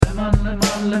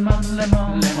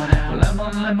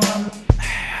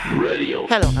Radio.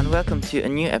 Hello and welcome to a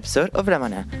new episode of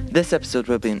Lemon. This episode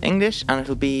will be in English and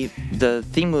the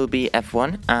theme will be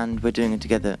F1 and we're doing it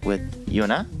together with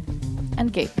Yona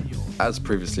and Gabe. As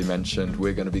previously mentioned,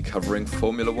 we're going to be covering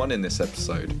Formula 1 in this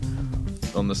episode.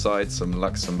 On the side, some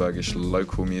Luxembourgish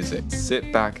local music.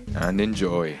 Sit back and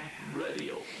enjoy.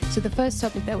 So the first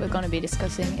topic that we're going to be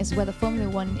discussing is whether Formula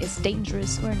 1 is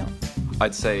dangerous or not.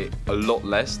 I'd say a lot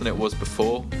less than it was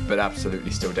before, but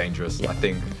absolutely still dangerous. Yeah. I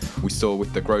think we saw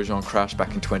with the Grosjean crash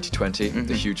back in 2020,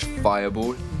 the huge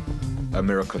fireball, a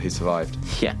miracle he survived.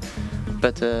 Yeah,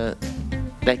 but the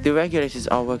regulators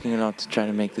are working a lot to try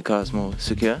to make the cars more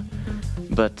secure.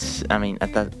 But, I mean,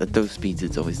 at those speeds,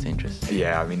 it's always dangerous.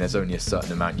 Yeah, I mean, there's only a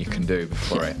certain amount you can do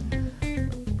before it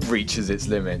reaches its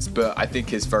limits. But I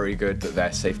think it's very good that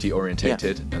they're safety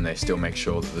orientated and they still make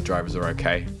sure that the drivers are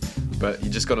okay. But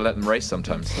you just got to let them race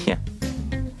sometimes. Yeah.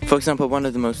 For example, one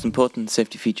of the most important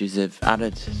safety features they've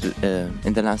added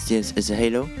in the last years is a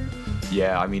halo.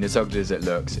 Yeah, I mean, as ugly as it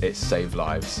looks, it saves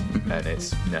lives and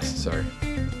it's necessary.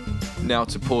 Now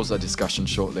to pause our discussion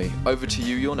shortly, over to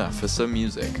you, Yona, for some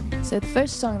music. So the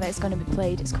first song that is going to be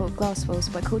played is called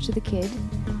Glassfalls by Culture the Kid,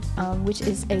 which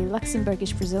is a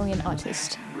Luxembourgish Brazilian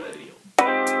artist.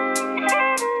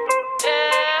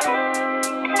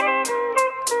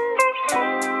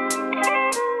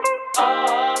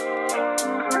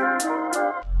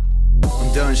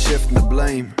 I'm done shifting the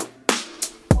blame.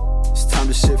 It's time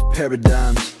to shift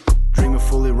paradigms. Dreaming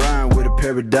fully rhyme with a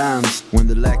pair of dimes. When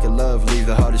the lack of love leaves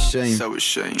the heart ashamed. So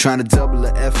ashamed. Trying to double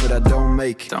the effort, I don't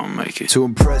make it. To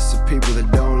impress the people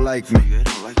that don't like me.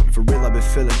 For real, I've been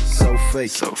feeling so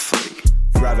fake.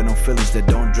 Thriving on feelings that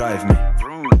don't drive me.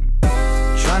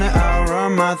 Trying to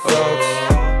outrun my thoughts,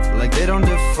 like they don't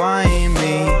define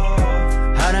me.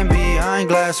 Hiding behind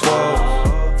glass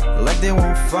walls, like they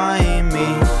won't find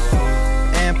me.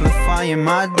 Amplifying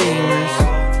my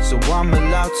demons, so I'm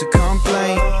allowed to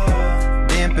complain.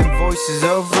 Damping voices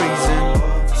of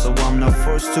reason, so I'm not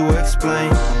forced to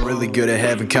explain. I'm really good at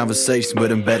having conversations,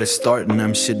 but I'm bad at starting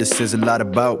them. Shit, this says a lot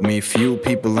about me. Few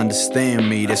people understand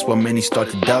me, that's why many start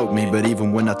to doubt me. But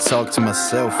even when I talk to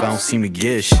myself, I don't seem to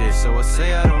get shit. So I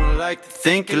say I don't like to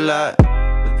think a lot,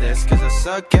 but that's cause I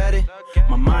suck at it.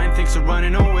 My mind thinks of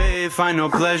running away. Find no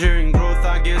pleasure in growth,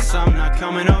 I guess I'm not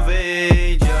coming of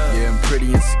age. Yeah, I'm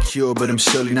pretty insecure, but I'm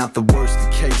surely not the worst of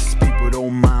cases. People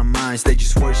don't mind minds, they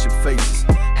just worship faces.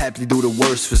 Happily do the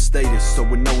worst for status. So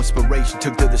with no inspiration,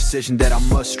 took the decision that I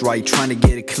must write. Trying to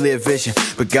get a clear vision,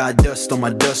 but got dust on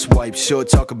my dust wipe. Sure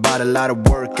talk about a lot of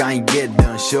work, I ain't get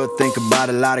done. Sure think about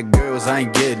a lot of girls, I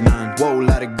ain't get none. Whoa, a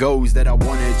lot of goals that I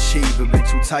wanna achieve, but been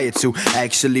too tired to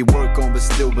actually work on, but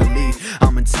still believe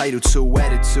I'm entitled to.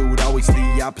 Attitude, always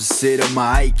the opposite of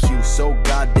my IQ. So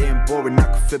goddamn boring, I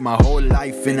could fit my whole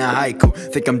life in a haiku.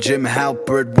 Think I'm Jim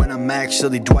Halpert when I'm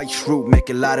actually Dwight Schrute. Make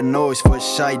a lot of noise for a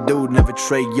shy dude. Never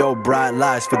trade your bright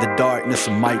lies for the darkness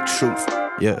of my truth.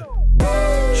 Yeah.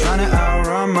 Trying to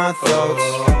outrun my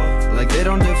thoughts, like they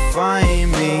don't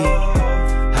define me.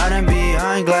 Hiding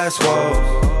behind glass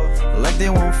walls, like they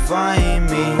won't find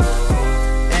me.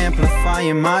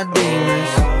 Amplifying my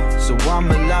demons, so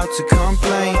I'm allowed to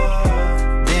complain.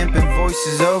 Damping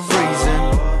voices of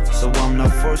reason, so I'm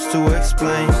not forced to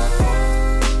explain.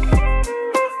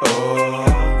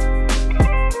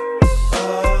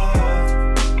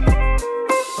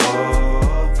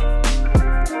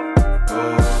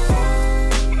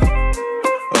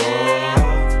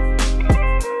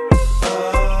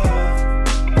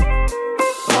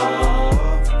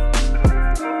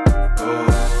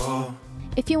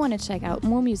 If you want to check out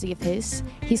more music of his,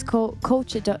 he's called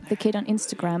Culture.the Kid on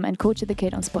Instagram and Culture the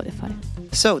Kid on Spotify.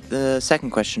 So, the second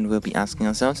question we'll be asking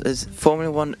ourselves is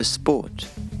Formula 1 a sport?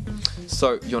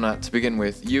 So, Yona, to begin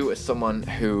with, you as someone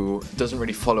who doesn't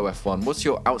really follow F1, what's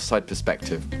your outside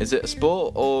perspective? Is it a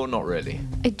sport or not really?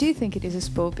 I do think it is a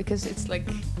sport because it's like,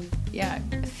 a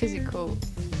physical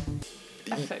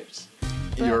effort.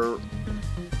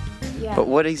 But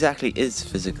what exactly is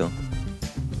physical?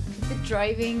 The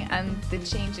driving and the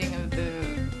changing of the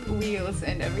wheels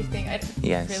and everything. I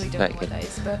really don't know what that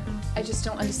is, but I just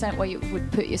don't understand why you would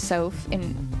put yourself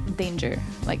in danger,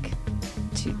 like,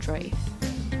 to drive.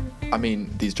 I mean,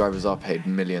 these drivers are paid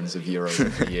millions of euros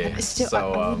every year. Still,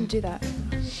 so, I wouldn't do that.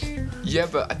 Yeah,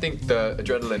 but I think the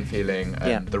adrenaline feeling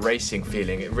and the racing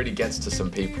feeling, it really gets to some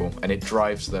people and it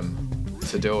drives them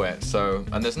to do it. So,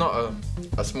 and there's not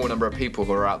a small number of people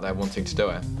who are out there wanting to do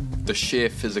it. The sheer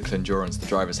physical endurance the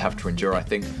drivers have to endure, I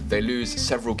think they lose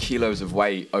several kilos of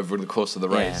weight over the course of the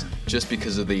race just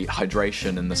because of the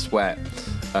hydration and the sweat.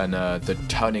 and the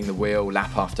turning the wheel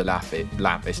lap after lap,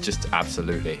 it's just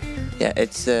absolutely. Yeah,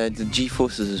 it's the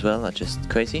G-forces as well are just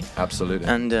crazy. Absolutely.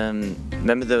 And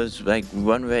remember those like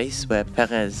one race where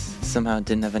Perez somehow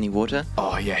didn't have any water?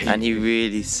 Oh yeah. He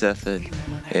really suffered.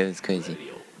 It was crazy.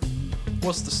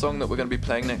 What's the song that we're going to be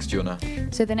playing next, Jonna?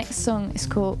 So the next song is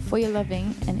called For Your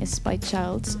Loving and is by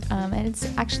Child. And it's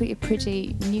actually a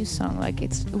pretty new song. Like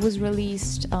it was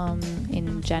released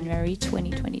in January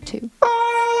 2022.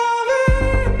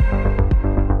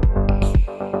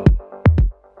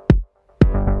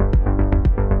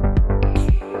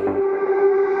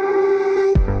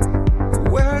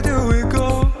 Where do we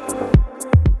go?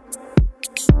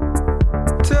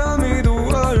 Tell me the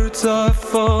words I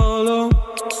follow.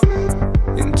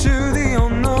 Into the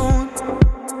unknown.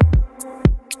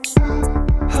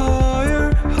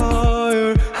 Higher,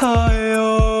 higher, higher.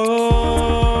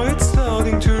 It's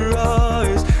starting to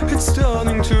rise. It's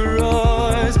starting to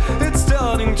rise. It's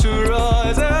starting to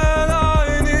rise. And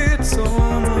I need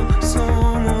someone,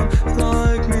 someone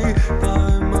like me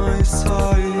by my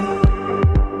side.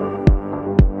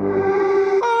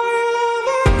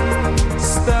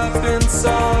 Step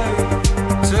inside.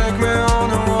 Take me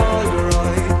on a wild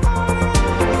ride.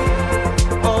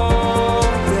 Oh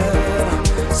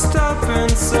yeah, step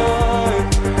inside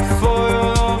for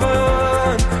your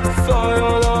loving, for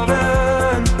your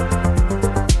loving.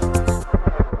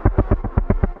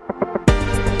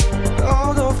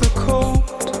 Out of the cold,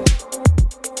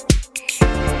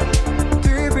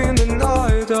 deep in the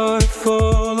night I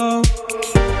follow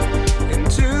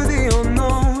into the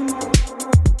unknown.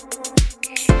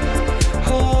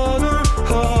 Harder,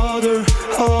 harder,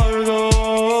 harder.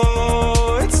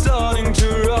 It's starting to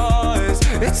rise.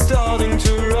 It's starting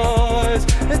to rise.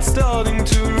 It's starting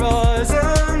to rise.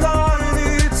 And I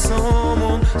need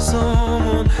someone,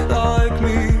 someone like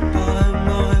me by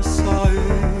my side.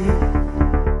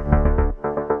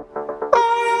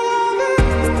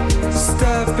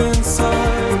 Step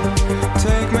inside.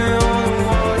 Take me on a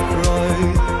wild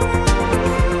ride.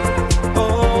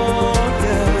 Oh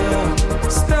yeah.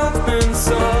 Step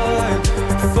inside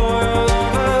for your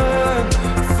loving,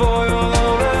 for your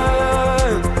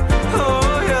loving.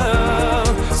 Oh yeah.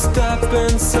 Step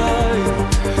inside.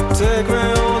 Take me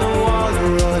on a wild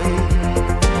ride.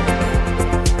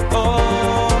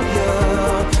 Oh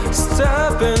yeah.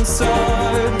 Step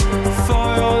inside for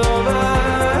your loving.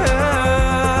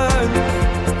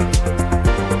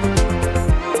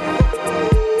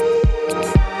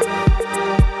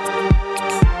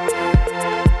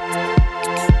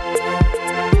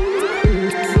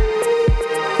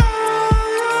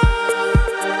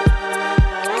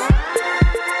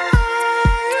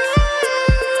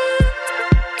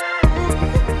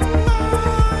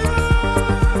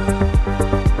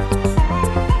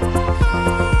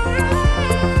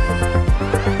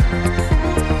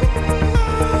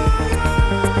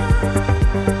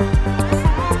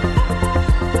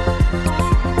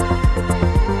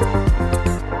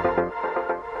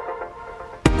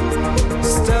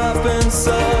 Step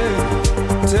inside,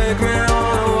 take me on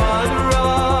a wild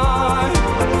ride.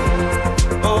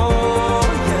 Oh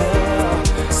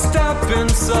yeah, step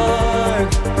inside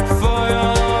for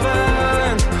your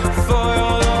loving, for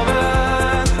your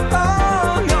loving.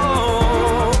 Oh no,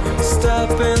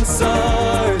 step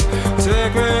inside,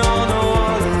 take me on a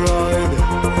wild ride.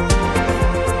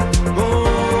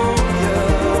 Oh yeah,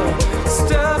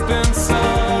 step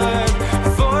inside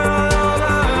for your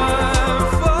loving,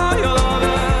 for your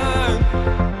loving.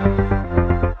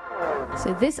 So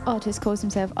this artist calls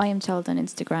himself I Am Child on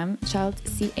Instagram, Child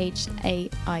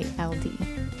Child.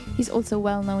 He's also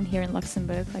well known here in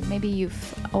Luxembourg. Like maybe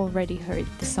you've already heard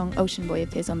the song Ocean Boy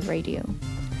of his on the radio.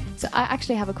 So I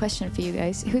actually have a question for you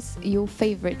guys. Who's your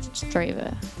favorite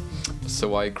driver?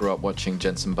 So I grew up watching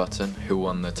Jenson Button, who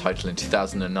won the title in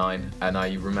 2009, and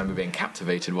I remember being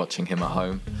captivated watching him at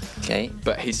home. Okay.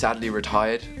 But he sadly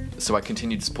retired, so I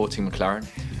continued supporting McLaren,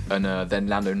 and then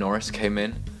Lando Norris came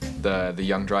in, the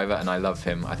young driver, and I love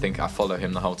him. I think I follow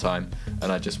him the whole time,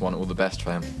 and I just want all the best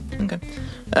for him. Okay.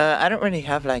 I don't really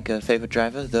have like a favorite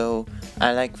driver, though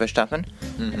I like Verstappen.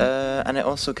 And I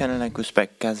also kind of like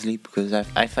respect Gasly because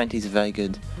I find he's a very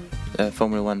good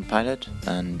Formula 1 pilot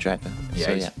and driver.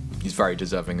 Yeah, so, he's very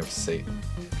deserving of a seat.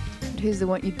 Who's the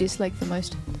one you dislike the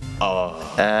most?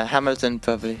 Hamilton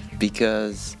probably,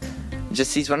 because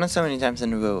just he's won it so many times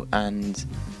in a row, and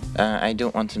I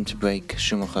don't want him to break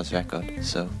Schumacher's record.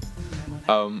 So.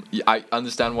 Yeah, I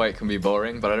understand why it can be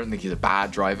boring, but I don't think he's a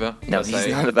bad driver. No, he's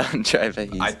not a bad driver.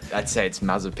 I'd say it's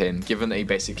Mazepin, given that he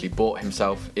basically bought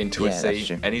himself into a seat,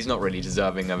 and he's not really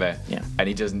deserving of it, and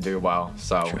he doesn't do well,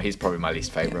 so he's probably my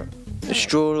least favourite.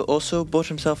 Stroll also bought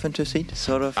himself into a seat,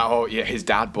 sort of. Oh yeah, his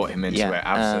dad bought him into it,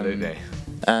 absolutely.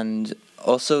 And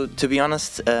also, to be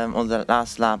honest, on the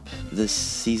last lap this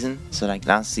season, so like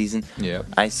last season,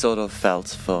 I sort of felt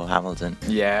for Hamilton.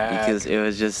 Yeah. Because it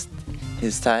was just,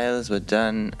 his tyres were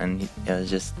done, and it was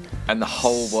just... And the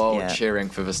whole world cheering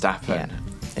for Verstappen.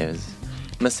 Yeah, it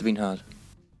must have been hard.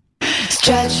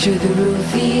 Stretch to the roof,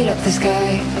 feet up the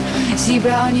sky.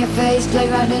 Zebra on your face,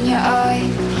 playground in your eye.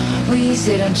 We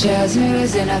sit on chairs,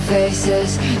 mirrors in our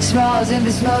faces. Smiles in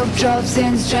the smoke, drops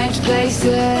in strange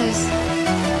places.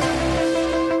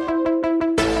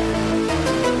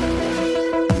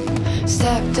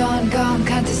 Stepped on gum,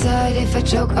 can't decide if I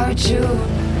choke or chew.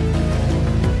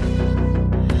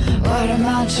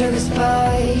 Watermelon, sugar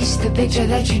spice, the picture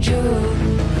that you drew.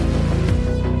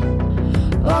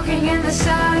 Walking in the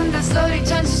sun that slowly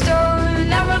turns to stone.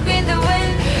 Emerald green the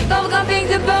wind, bubblegum pink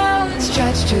the bone.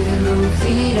 Stretch to the roof,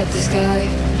 feet up the sky.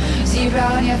 Zebra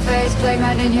on your face,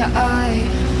 playground in your eye.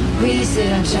 We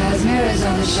sit on chairs, mirrors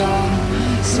on the shore.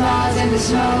 Smiles in the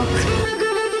smoke.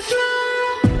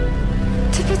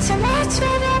 To put some lights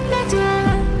right at my door.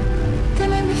 They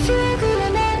make me feel good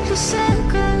in endless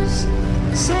circles.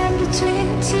 Sand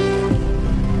between two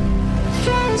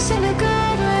flowers in a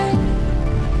garden.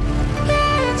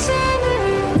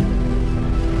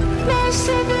 Most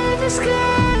over the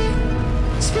sky,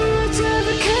 spirits of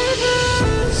the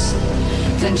cables.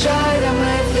 Then dry them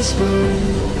with a spoon.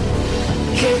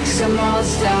 Kick some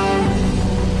walls down,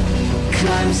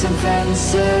 climb some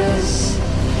fences,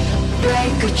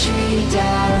 break a tree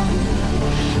down,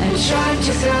 and try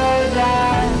to throw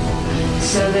them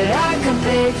so that I can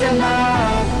pick them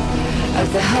up at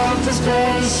the hopeless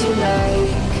place you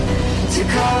like to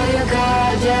call your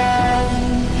garden.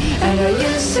 And I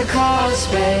used to call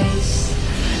space,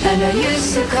 and I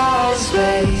used to call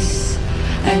space,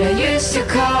 and I used to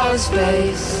call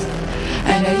space,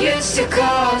 and I used to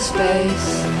call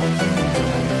space.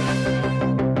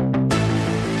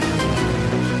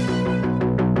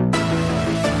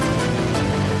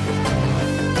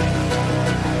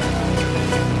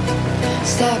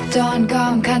 Stepped on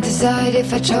gum, can't decide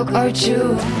if I choke or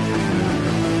chew.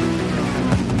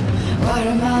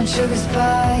 Watermelon, sugar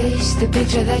spice, the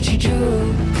picture that you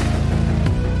drew.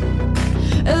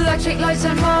 Electric lights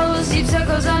on walls, deep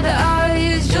circles under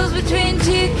eyes, jewels between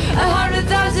teeth,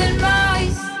 100,000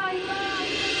 miles.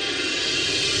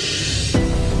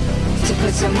 To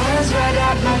put some words right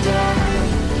at my door.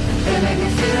 They make me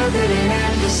feel good in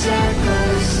endless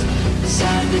circles.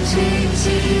 Sand between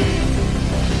teeth,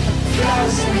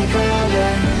 flowers in the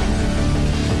garden.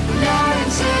 Not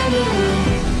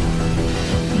intended.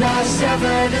 Lost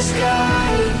over the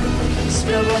sky,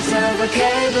 spillboards over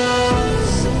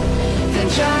cables. Then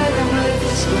dry them with a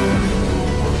spoon.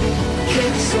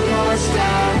 Kick some walls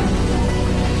down,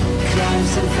 climb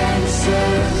some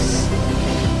fences,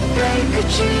 break a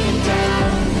tree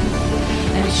down,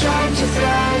 and try to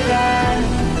throw them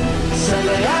so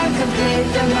that I can pick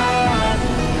them up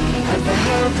at the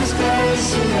hopeless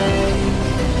place you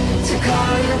made to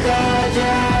call your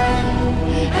garden.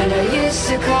 And I used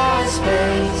to call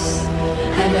space,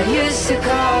 and I used to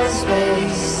call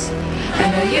space,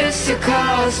 and I used to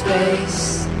call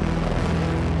space.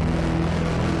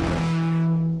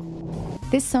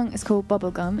 This song is called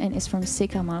Bubblegum and is from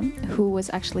Sekama, who was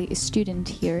actually a student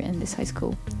here in this high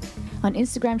school. On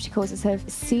Instagram she calls herself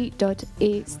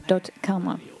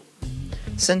c.e.kama.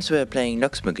 Since we're playing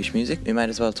Luxembourgish music, we might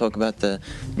as well talk about the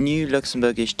new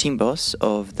Luxembourgish team boss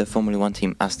of the Formula 1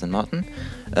 team Aston Martin.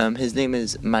 His name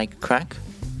is Mike Crack.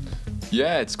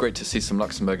 Yeah, it's great to see some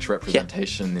Luxembourgish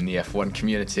representation in the F1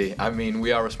 community. I mean,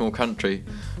 we are a small country,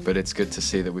 but it's good to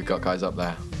see that we've got guys up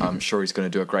there. I'm sure he's going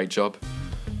to do a great job,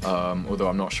 although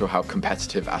I'm not sure how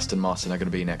competitive Aston Martin are going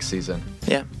to be next season.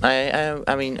 Yeah,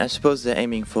 I mean, I suppose they're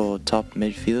aiming for top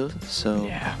midfield, so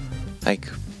yeah, like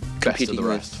competing best of the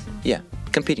rest.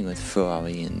 Competing with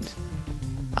Ferrari and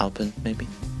Alpine, maybe.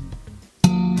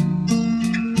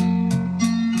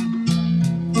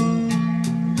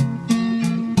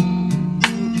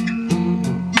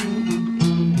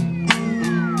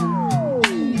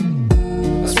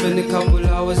 I spend a couple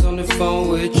hours on the phone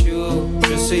with you,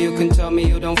 just so you can tell me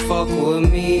you don't fuck with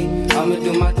me. I'ma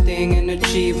do my thing and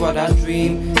achieve what I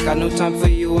dream. Got no time for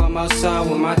you, I'm outside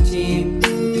with my team.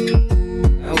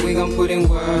 And we gon' put in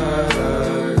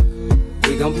work.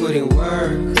 We gon' put in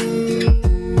work.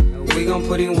 We gon'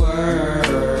 put in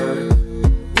work.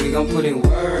 We gon' put in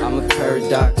work. I'm a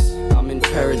paradox, I'm in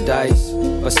paradise,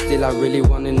 but still I really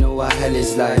wanna know what hell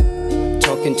is like.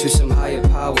 Talking to some higher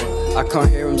power, I can't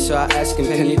hear him so I ask him,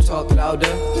 can you talk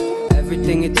louder?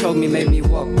 everything it told me made me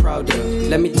walk prouder.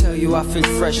 Let me tell you, I feel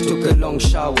fresh, took a long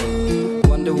shower.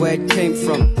 Wonder where it came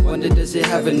from, wonder does it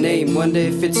have a name? Wonder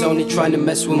if it's only trying to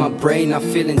mess with my brain. I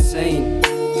feel insane,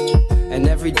 and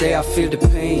every day I feel the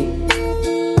pain.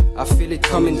 I feel it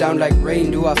coming down like rain.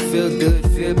 Do I feel good,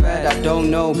 feel bad? I don't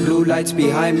know. Blue lights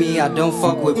behind me, I don't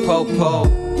fuck with po-po.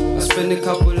 I spend a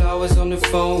couple hours on the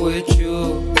phone with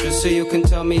you, just so you can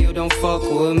tell me you don't fuck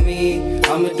with me.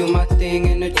 I'ma do my thing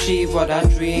and achieve what I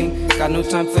dream. Got no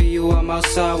time for you, I'm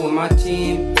outside with my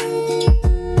team.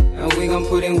 And we gon'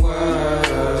 put in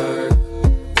work.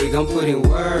 We gon' put in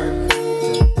work.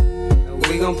 And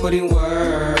we gon' put in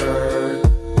work.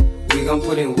 We gon'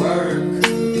 put in work.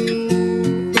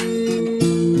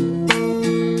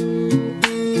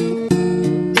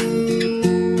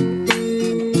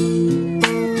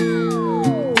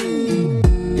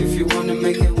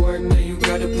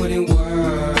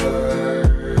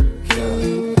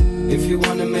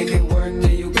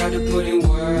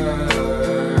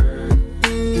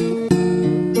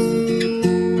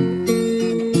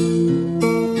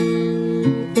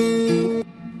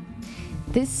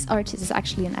 Artist is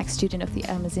actually an ex-student of the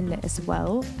Amazinde as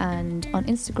well, and on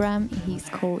Instagram he's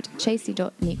called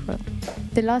chasey.negro.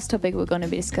 The last topic we're going to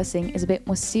be discussing is a bit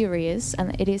more serious,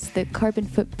 and it is the carbon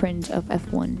footprint of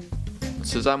F1.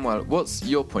 So Samuel, what's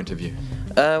your point of view?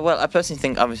 Well, I personally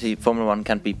think obviously Formula 1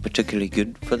 can't be particularly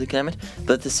good for the climate,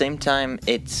 but at the same time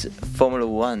it's Formula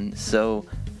 1, so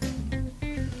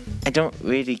I don't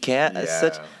really care as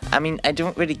such. I mean, I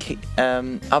don't really care.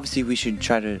 Obviously, we should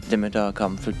try to limit our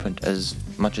carbon footprint as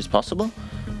much as possible.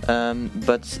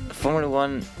 But Formula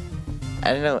 1,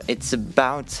 I don't know, it's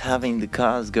about having the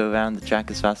cars go around the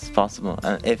track as fast as possible.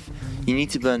 And if you need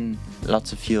to burn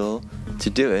lots of fuel to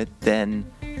do it, then,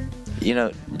 you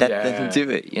know, that doesn't do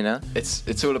it, you know?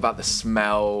 It's all about the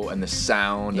smell and the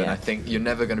sound, and I think you're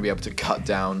never going to be able to cut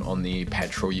down on the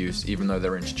petrol use, even though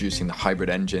they're introducing the hybrid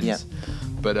engines. Yeah.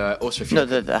 But also, if you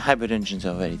the hybrid engines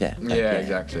are already there. Yeah,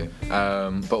 exactly.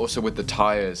 But also with the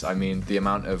tires, I mean, the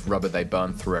amount of rubber they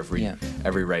burn through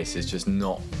every race is just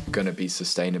not going to be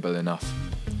sustainable enough.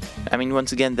 I mean,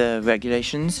 once again, the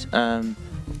regulations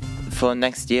for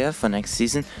next year, for next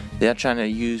season, they are trying to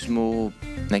use more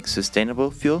like sustainable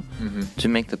fuel to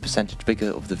make the percentage bigger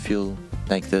of the fuel,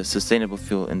 like the sustainable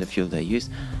fuel in the fuel they use.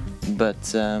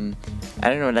 But I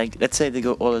don't know, like, let's say they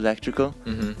go all electrical,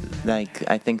 like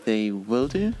I think they will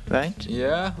do, right?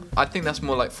 Yeah, I think that's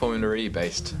more like Formula E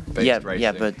based racing.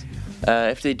 Yeah, but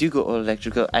if they do go all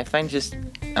electrical, I find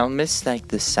I'll miss like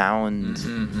the sound.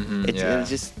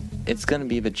 It's gonna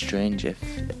be a bit strange if,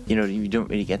 you know, you don't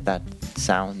really get that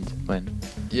sound when...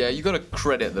 Yeah, you got to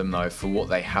credit them though for what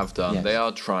they have done. Yes. They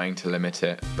are trying to limit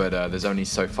it, but there's only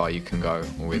so far you can go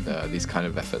with these kind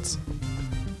of efforts.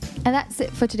 And that's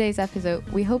it for today's episode.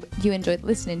 We hope you enjoyed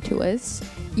listening to us.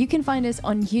 You can find us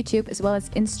on YouTube as well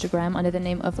as Instagram under the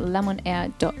name of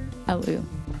lemonair.lu.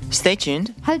 Stay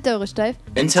tuned. Halt eure steif.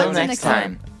 Until next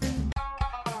time.